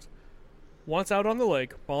raft. Once out on the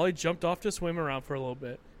lake, Molly jumped off to swim around for a little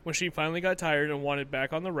bit. When she finally got tired and wanted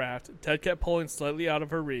back on the raft, Ted kept pulling slightly out of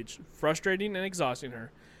her reach, frustrating and exhausting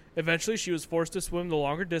her. Eventually, she was forced to swim the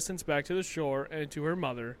longer distance back to the shore and to her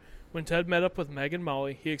mother. When Ted met up with Meg and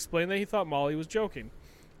Molly, he explained that he thought Molly was joking,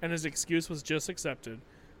 and his excuse was just accepted.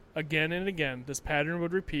 Again and again, this pattern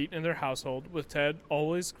would repeat in their household, with Ted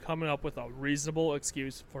always coming up with a reasonable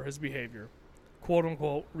excuse for his behavior.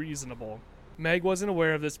 Quote-unquote reasonable. Meg wasn't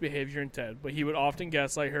aware of this behavior in Ted, but he would often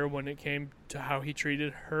gaslight her when it came to how he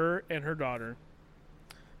treated her and her daughter.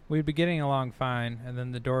 We'd be getting along fine, and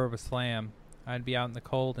then the door would slam. I'd be out in the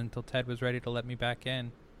cold until Ted was ready to let me back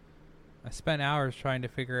in. I spent hours trying to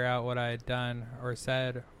figure out what I had done or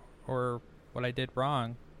said or what I did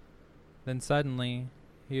wrong. Then suddenly,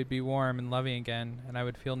 he would be warm and loving again, and I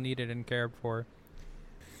would feel needed and cared for.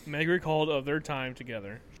 Meg recalled of their time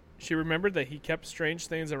together. She remembered that he kept strange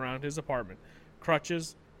things around his apartment.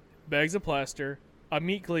 Crutches, bags of plaster, a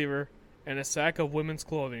meat cleaver, and a sack of women's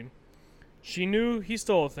clothing. She knew he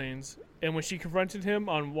stole things, and when she confronted him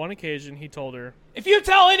on one occasion, he told her, "If you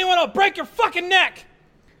tell anyone, I'll break your fucking neck!"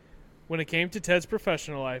 When it came to Ted's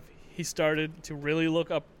professional life, he started to really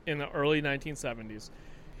look up in the early 1970s.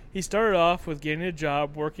 He started off with getting a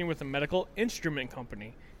job working with a medical instrument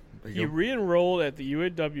company. He re-enrolled at the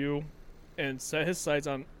UAW and set his sights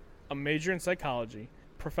on a major in psychology.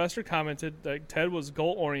 Professor commented that Ted was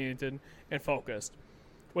goal-oriented and focused.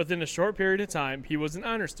 Within a short period of time, he was an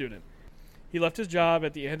honor student. He left his job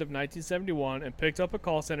at the end of 1971 and picked up a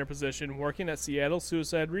call center position working at Seattle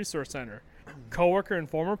Suicide Resource Center. Coworker and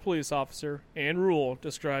former police officer Ann Rule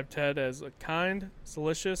described Ted as kind,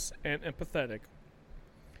 solicitous, and empathetic.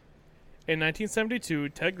 In 1972,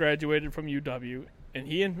 Ted graduated from UW, and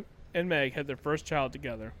he and Meg had their first child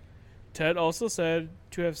together. Ted also said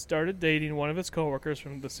to have started dating one of his coworkers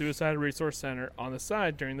from the Suicide Resource Center on the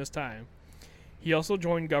side during this time. He also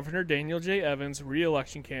joined Governor Daniel J. Evans'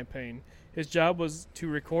 re-election campaign. His job was to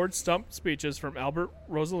record stump speeches from Albert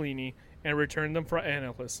Rossellini and return them for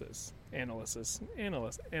analysis.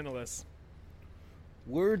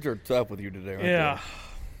 Words are tough with you today, aren't Yeah.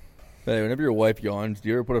 they? Hey, whenever your wife yawns, do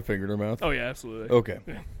you ever put a finger in her mouth? Oh, yeah, absolutely. Okay.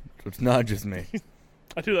 Yeah. So it's not just me.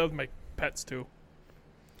 I do that with my pets, too.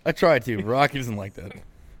 I try to. Rocky doesn't like that.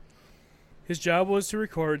 His job was to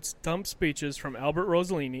record stump speeches from Albert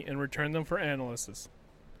Rossellini and return them for analysis.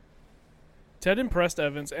 Ted impressed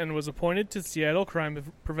Evans and was appointed to Seattle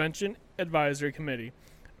Crime Prevention Advisory Committee.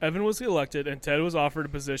 Evan was elected, and Ted was offered a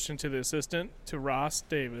position to the assistant to Ross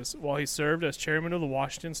Davis while he served as chairman of the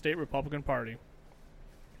Washington State Republican Party.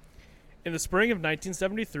 In the spring of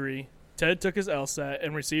 1973, Ted took his LSAT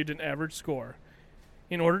and received an average score.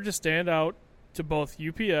 In order to stand out to both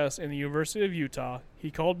UPS and the University of Utah, he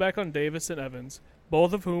called back on Davis and Evans,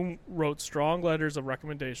 both of whom wrote strong letters of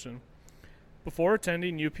recommendation. Before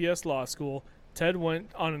attending UPS Law School, Ted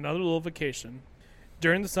went on another little vacation.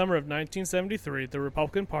 During the summer of 1973, the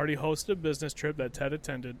Republican Party hosted a business trip that Ted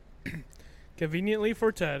attended. Conveniently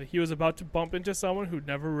for Ted, he was about to bump into someone who'd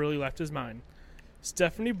never really left his mind.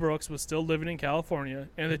 Stephanie Brooks was still living in California,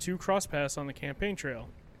 and the two crossed paths on the campaign trail.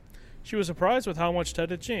 She was surprised with how much Ted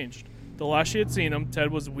had changed. The last she had seen him,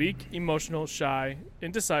 Ted was a weak, emotional, shy,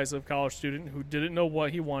 indecisive college student who didn't know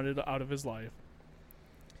what he wanted out of his life.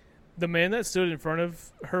 The man that stood in front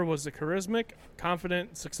of her was a charismatic,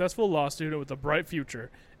 confident, successful law student with a bright future.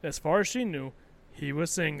 And as far as she knew, he was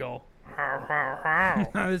single.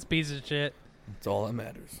 This piece of shit. That's all that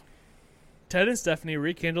matters. Ted and Stephanie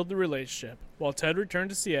rekindled the relationship. While Ted returned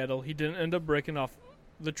to Seattle, he didn't end up breaking off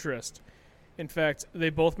the tryst. In fact, they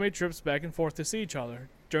both made trips back and forth to see each other.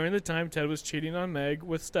 During the time Ted was cheating on Meg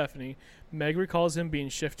with Stephanie, Meg recalls him being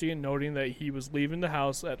shifty and noting that he was leaving the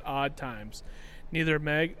house at odd times. Neither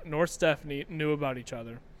Meg nor Stephanie knew about each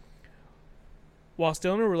other. While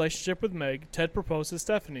still in a relationship with Meg, Ted proposed to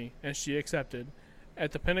Stephanie, and she accepted.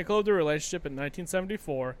 At the pinnacle of the relationship in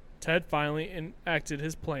 1974, Ted finally enacted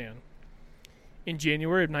his plan. In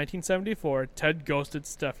January of 1974, Ted ghosted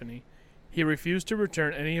Stephanie. He refused to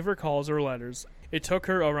return any of her calls or letters. It took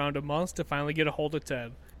her around a month to finally get a hold of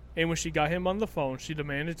Ted, and when she got him on the phone, she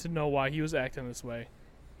demanded to know why he was acting this way.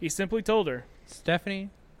 He simply told her, Stephanie,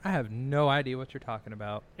 I have no idea what you're talking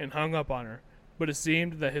about. And hung up on her. But it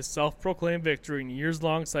seemed that his self-proclaimed victory in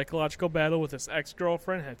years-long psychological battle with his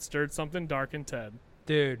ex-girlfriend had stirred something dark in Ted.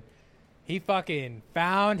 Dude, he fucking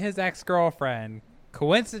found his ex-girlfriend,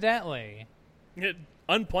 coincidentally.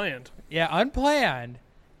 Unplanned. Yeah, unplanned.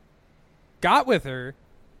 Got with her,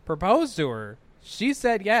 proposed to her. She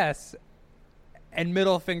said yes, and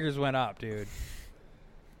middle fingers went up, dude.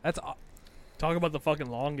 That's talk about the fucking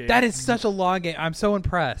long game. That is such a long game. I'm so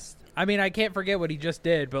impressed. I mean, I can't forget what he just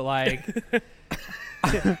did, but like,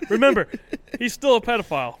 remember, he's still a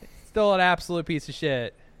pedophile. Still an absolute piece of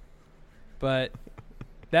shit. But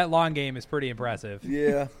that long game is pretty impressive.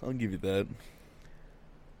 Yeah, I'll give you that.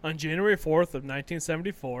 On January 4th of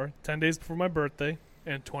 1974, 10 days before my birthday,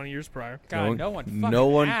 and 20 years prior. God, no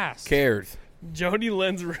one asked. Cares. Jody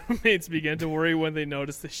Lynn's roommates began to worry when they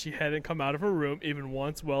noticed that she hadn't come out of her room even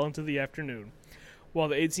once well into the afternoon. While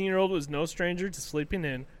the 18-year-old was no stranger to sleeping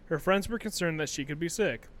in, her friends were concerned that she could be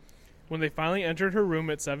sick. When they finally entered her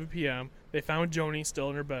room at 7 p.m., they found Joni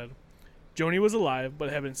still in her bed. Joni was alive,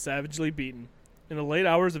 but had been savagely beaten. In the late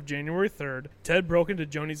hours of January 3rd, Ted broke into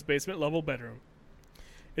Joni's basement-level bedroom.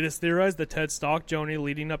 It is theorized that Ted stalked Joni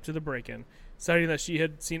leading up to the break-in, citing that she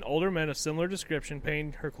had seen older men of similar description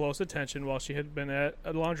paying her close attention while she had been at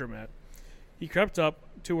a laundromat. He crept up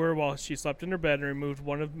to her while she slept in her bed and removed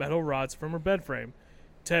one of the metal rods from her bed frame.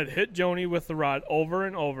 Ted hit Joni with the rod over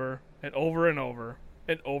and over and over and over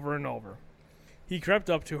and over and over. He crept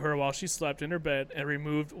up to her while she slept in her bed and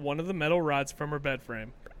removed one of the metal rods from her bed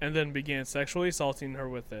frame, and then began sexually assaulting her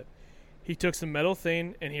with it. He took some metal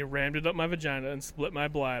thing and he rammed it up my vagina and split my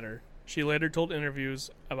bladder. She later told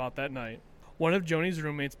interviews about that night. One of Joni's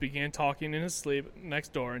roommates began talking in his sleep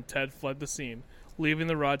next door, and Ted fled the scene, leaving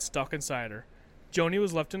the rod stuck inside her. Joni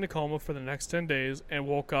was left in a coma for the next 10 days and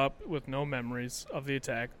woke up with no memories of the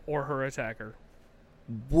attack or her attacker.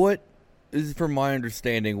 What is, from my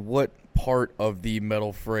understanding, what part of the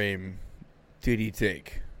metal frame did he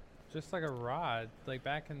take? Just like a rod. Like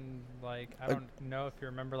back in, like, I don't know if you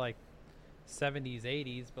remember, like, 70s,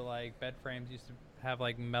 80s, but like bed frames used to have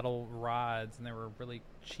like metal rods, and they were really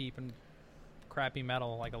cheap and crappy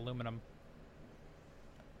metal, like aluminum.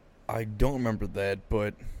 I don't remember that,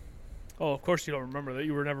 but... Oh, of course you don't remember that.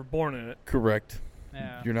 You were never born in it. Correct.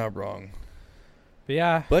 Yeah. You're not wrong. But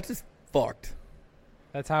yeah. But it's fucked.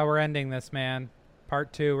 That's how we're ending this, man.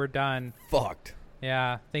 Part 2, we're done. Fucked.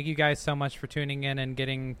 Yeah. Thank you guys so much for tuning in and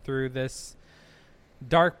getting through this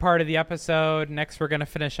dark part of the episode. Next, we're going to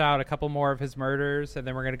finish out a couple more of his murders, and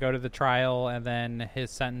then we're going to go to the trial and then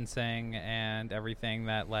his sentencing and everything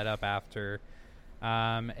that led up after.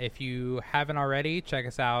 If you haven't already, check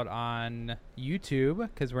us out on YouTube,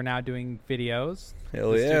 because we're now doing videos.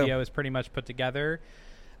 Hell the yeah. studio is pretty much put together.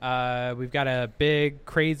 We've got a big,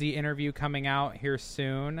 crazy interview coming out here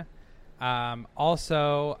soon.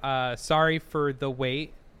 Also, sorry for the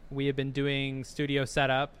wait. We have been doing studio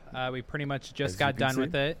setup. We pretty much just got done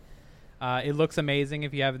with it. It looks amazing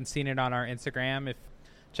if you haven't seen it on our Instagram.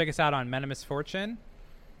 Check us out on Men of Misfortune.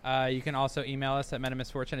 You can also email us at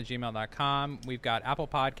menofmisfortune@gmail.com. We've got Apple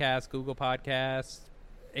Podcasts, Google Podcasts,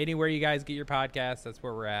 anywhere you guys get your podcasts, that's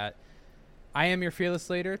where we're at. I am your fearless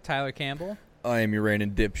leader, Tyler Campbell. I am your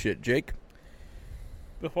reigning dipshit, Jake.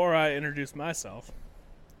 Before I introduce myself,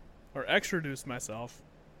 or extroduce myself,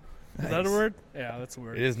 is that a Nice. word? Yeah, that's a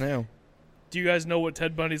word. It is now. Do you guys know what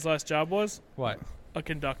Ted Bundy's last job was? What? A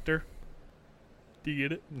conductor. Do you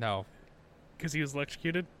get it? No. Because he was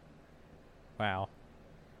electrocuted. Wow.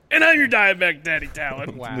 And I'm your diabetic daddy, Talon.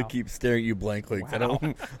 I'm Wow. gonna keep staring at you blankly. 'Cause Wow.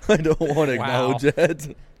 I don't want to Wow. acknowledge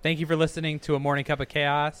that. Thank you for listening to A Morning Cup of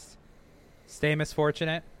Chaos. Stay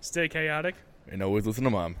misfortunate. Stay chaotic. And always listen to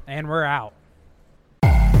Mom. And we're out.